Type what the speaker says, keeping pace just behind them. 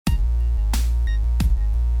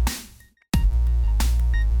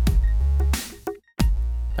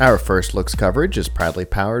Our First Looks coverage is proudly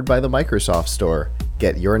powered by the Microsoft Store.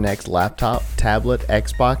 Get your next laptop, tablet,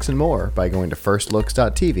 Xbox, and more by going to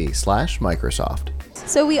firstlooks.tv/Microsoft.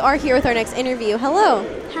 So we are here with our next interview. Hello.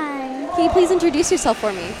 Hi, Can you please introduce yourself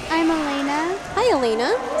for me? I'm Elena. Hi,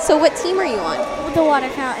 Elena. So what team are you on? The water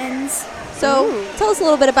fountains. So tell us a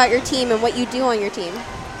little bit about your team and what you do on your team.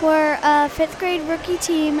 We're a 5th grade rookie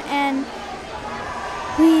team, and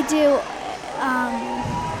we do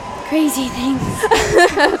crazy things.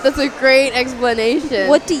 That's a great explanation.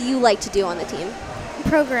 What do you like to do on the team?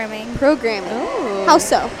 Programming. Programming. Oh. How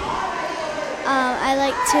so? I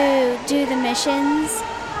like to do the missions.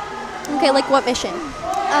 Okay, like what mission?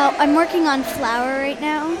 I'm working on Flower right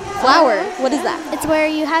now. Flower. What is that? It's where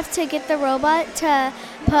you have to get the robot to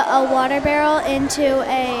put a water barrel into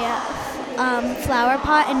a flower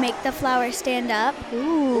pot and make the flower stand up.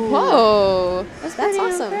 Ooh. Whoa, That's pretty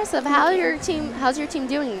awesome. impressive. How's your team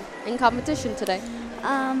doing in competition today?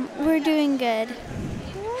 We're doing good.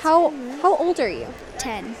 How old are you?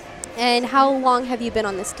 10. And how long have you been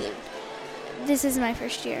on this team? This is my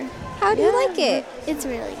first year. How do you like it? It's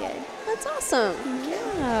really good. That's awesome.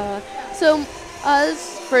 Yeah. So,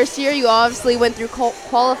 this first year, you obviously went through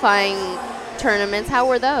qualifying tournaments. How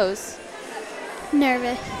were those?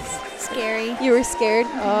 Nervous. Scary. You were scared?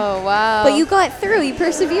 Oh, wow. But you got through. You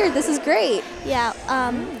persevered. This is great. Yeah,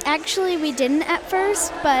 actually we didn't at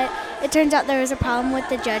first, but it turns out there was a problem with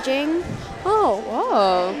the judging. Oh.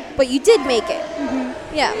 Whoa. But you did make it.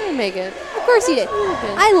 Yeah. You make it. Of course you did.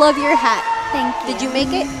 Okay. I love your hat. Thank you. Did you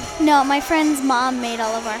make it? No, my friend's mom made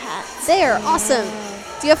all of our hats. They are awesome.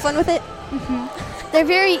 Do you have fun with it? They're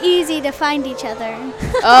very easy to find each other.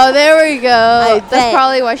 Oh, there we go. bet. That's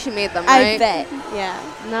probably why she made them, right? I bet. Yeah.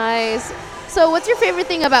 Nice. So, what's your favorite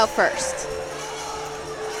thing about First?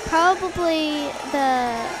 Probably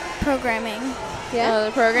the programming. Yeah.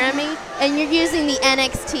 The programming, and you're using the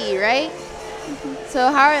NXT, right?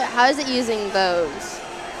 So how is it using those?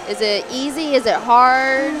 Is it easy? Is it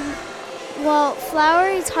hard? Well, Flower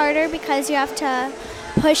is harder because you have to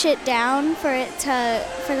push it down for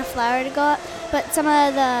the flower to go up, but some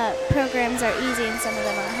of the programs are easy and some of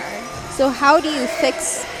them are hard. So how do you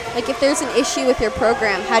fix, like if there's an issue with your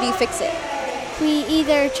program, how do you fix it? We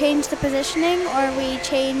either change the positioning or we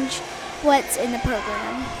change what's in the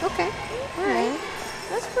program. Okay. All right.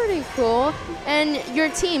 That's pretty cool. And your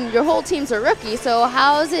whole team's a rookie, so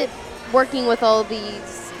how is it working with all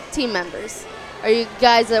these team members? Are you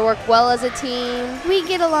guys that work well as a team? We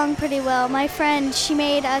get along pretty well. My friend, she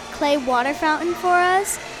made a clay water fountain for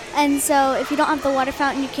us, and so if you don't have the water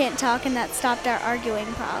fountain, you can't talk, and that stopped our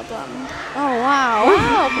arguing problem. Oh, wow.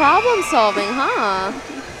 Wow, problem solving, huh?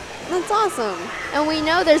 That's awesome. And we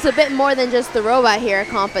know there's a bit more than just the robot here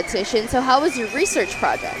competition, so how was your research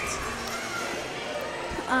project?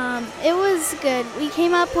 It was good. We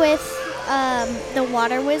came up with the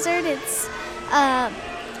Water Wizard. It's a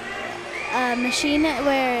machine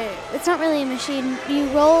where it's not really a machine. You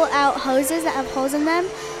roll out hoses that have holes in them,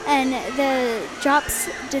 and the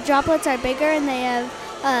droplets are bigger, and they have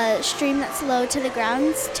a stream that's low to the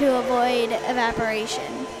ground to avoid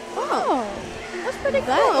evaporation. Oh, that's pretty cool.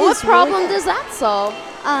 That What is really problem cool. does that solve?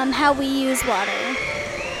 How we use water.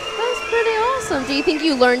 That's pretty awesome. Do you think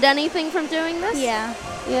you learned anything from doing this? Yeah.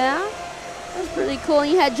 Yeah? That's pretty cool.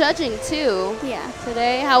 And you had judging too Yeah.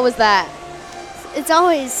 today. How was that? It's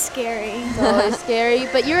always scary. It's always scary,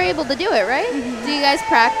 but you're able to do it, right? Do you guys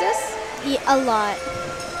practice? Yeah, a lot.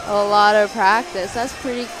 A lot of practice. That's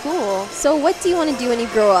pretty cool. So what do you want to do when you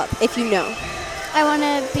grow up, if you know? I want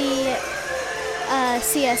to be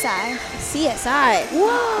CSI. CSI.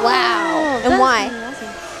 Whoa. Wow. And why?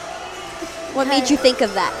 What made you think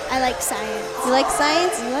of that? I like science. You like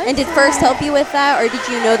science? You like And did First help you with that, or did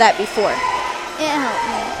you know that before? It helped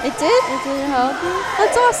me. It did? It did help you?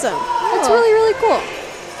 That's awesome. That's Cool. really, really cool.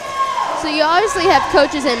 So you obviously have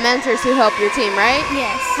coaches and mentors who help your team, right?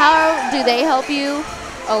 Yes. How do they help you?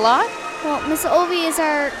 A lot? Well, Miss Olvie is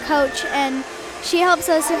our coach, and she helps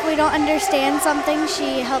us if we don't understand something.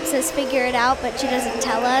 She helps us figure it out, but she doesn't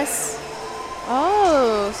tell us.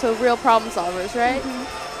 Oh, so real problem solvers, right?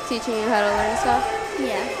 Teaching you how to learn stuff.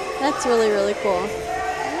 Yeah. That's really, really cool.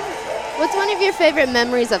 What's one of your favorite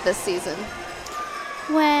memories of this season?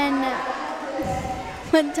 One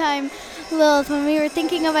time, Lilith, when we were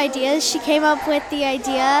thinking of ideas, she came up with the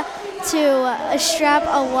idea to strap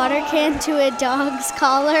a water can to a dog's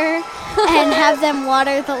collar and have them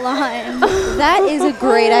water the lawn. That is a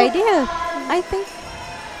great idea. I think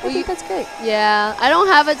that's great. Yeah, I don't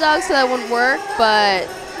have a dog, so that wouldn't work, but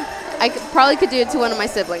I probably could do it to one of my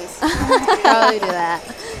siblings. Probably do that.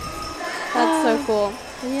 That's so cool.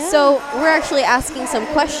 Yeah. So we're actually asking some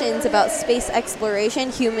questions about space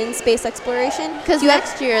exploration, human space exploration. Because Do you have-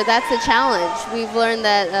 next year, that's the challenge. We've learned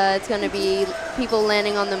that it's going to be people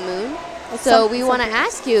landing on the moon. So we want to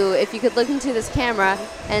ask you if you could look into this camera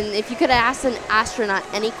and if you could ask an astronaut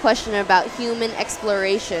any question about human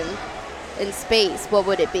exploration in space, what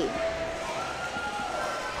would it be?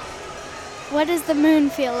 What does the moon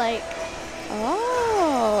feel like?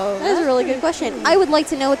 Oh, That is a really good question. I would like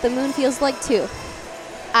to know what the moon feels like too.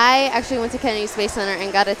 I actually went to Kennedy Space Center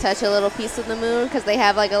and got to touch a little piece of the moon because they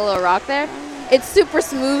have like a little rock there. It's super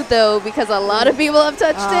smooth though because a lot of people have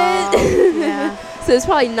touched it. Yeah. So it's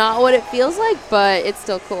probably not what it feels like, but it's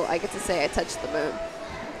still cool. I get to say I touched the moon.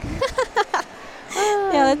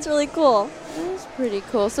 Yeah, that's really cool. That's pretty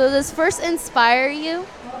cool. So does FIRST inspire you?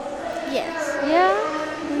 Yes. Yeah.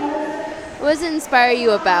 What does it inspire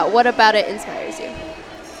you about? What about it inspires you?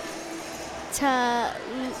 To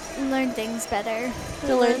learn things better.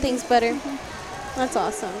 To learn things better. That's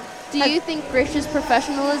awesome. Do you think gracious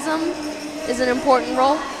professionalism is an important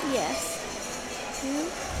role? Yes.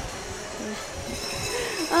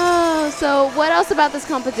 Oh, so what else about this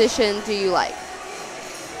competition do you like?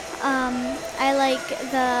 I like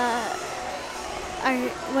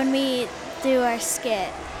when we do our skit.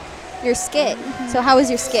 Your skit. So how is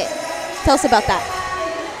your skit? Tell us about that.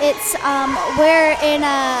 It's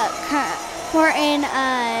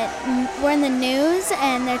we're in the news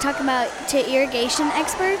and they're talking about to irrigation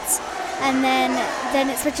experts, and then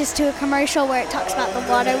it switches to a commercial where it talks about the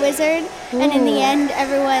water wizard, and in the end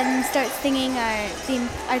everyone starts singing our theme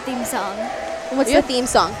song. And what's the theme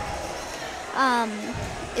song?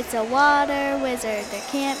 It's a water wizard, there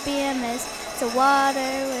can't be a miss. It's a water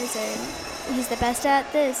wizard, he's the best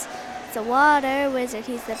at this. It's a water wizard,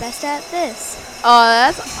 he's the best at this. Oh,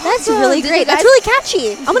 that's awesome. really Did great. you That's guys- really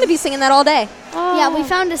catchy. I'm gonna be singing that all day. Oh. Yeah, we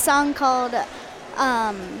found a song called,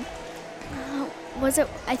 was it?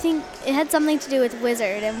 I think it had something to do with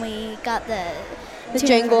wizard, and we got the tune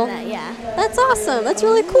jingle. from that, yeah. That's awesome. That's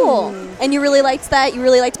really cool. And you really liked that? You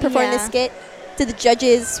really liked performing the Yeah. skit? Did the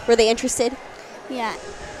judges, were they interested? Yeah.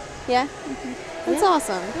 Yeah? That's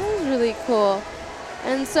awesome. That was really cool.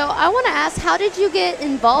 And so I want to ask, how did you get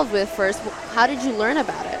involved with FIRST? How did you learn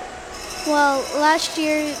about it? Well, last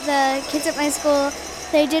year the kids at my school,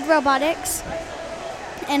 they did robotics,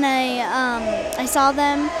 and I saw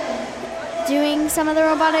them doing some of the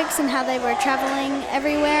robotics and how they were traveling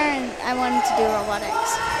everywhere, and I wanted to do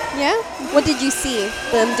robotics. Yeah? What did you see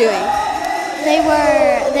them doing?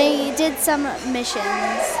 They did some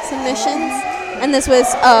missions. Some missions? And this was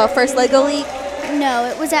first Lego League? No,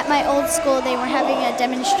 it was at my old school. They were having a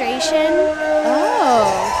demonstration.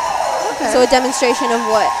 Oh. Okay. So a demonstration of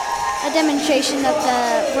what? A demonstration of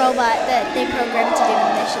the robot that they programmed to do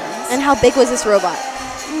missions. And how big was this robot?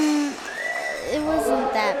 It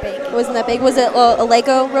wasn't that big. It wasn't that big. Was it a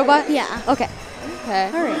Lego robot? Yeah. Okay. Okay.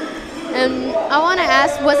 All right. And I want to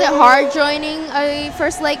ask, was it hard joining a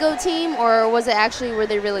FIRST Lego team, or was it actually, were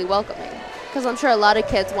they really welcoming? Because I'm sure a lot of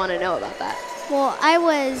kids want to know about that. Well, I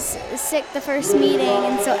was sick the first meeting,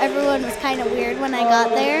 and so everyone was kind of weird when I got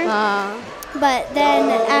there. But then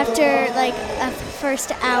after like a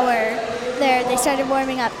first hour there, they started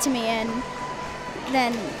warming up to me, and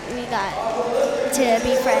then we got to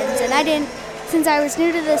be friends. And since I was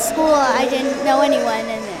new to the school, I didn't know anyone,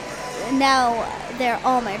 and now they're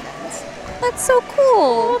all my friends. That's so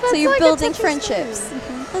cool. that's So you're like a building touching friendships.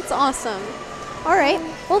 That's awesome. All right.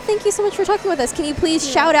 Well, thank you so much for talking with us. Can you please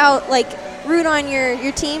shout out, root on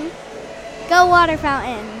your team? Go water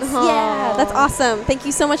fountains. Yeah, that's awesome. Thank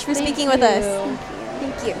you so much for speaking with us. you.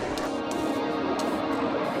 Thank you.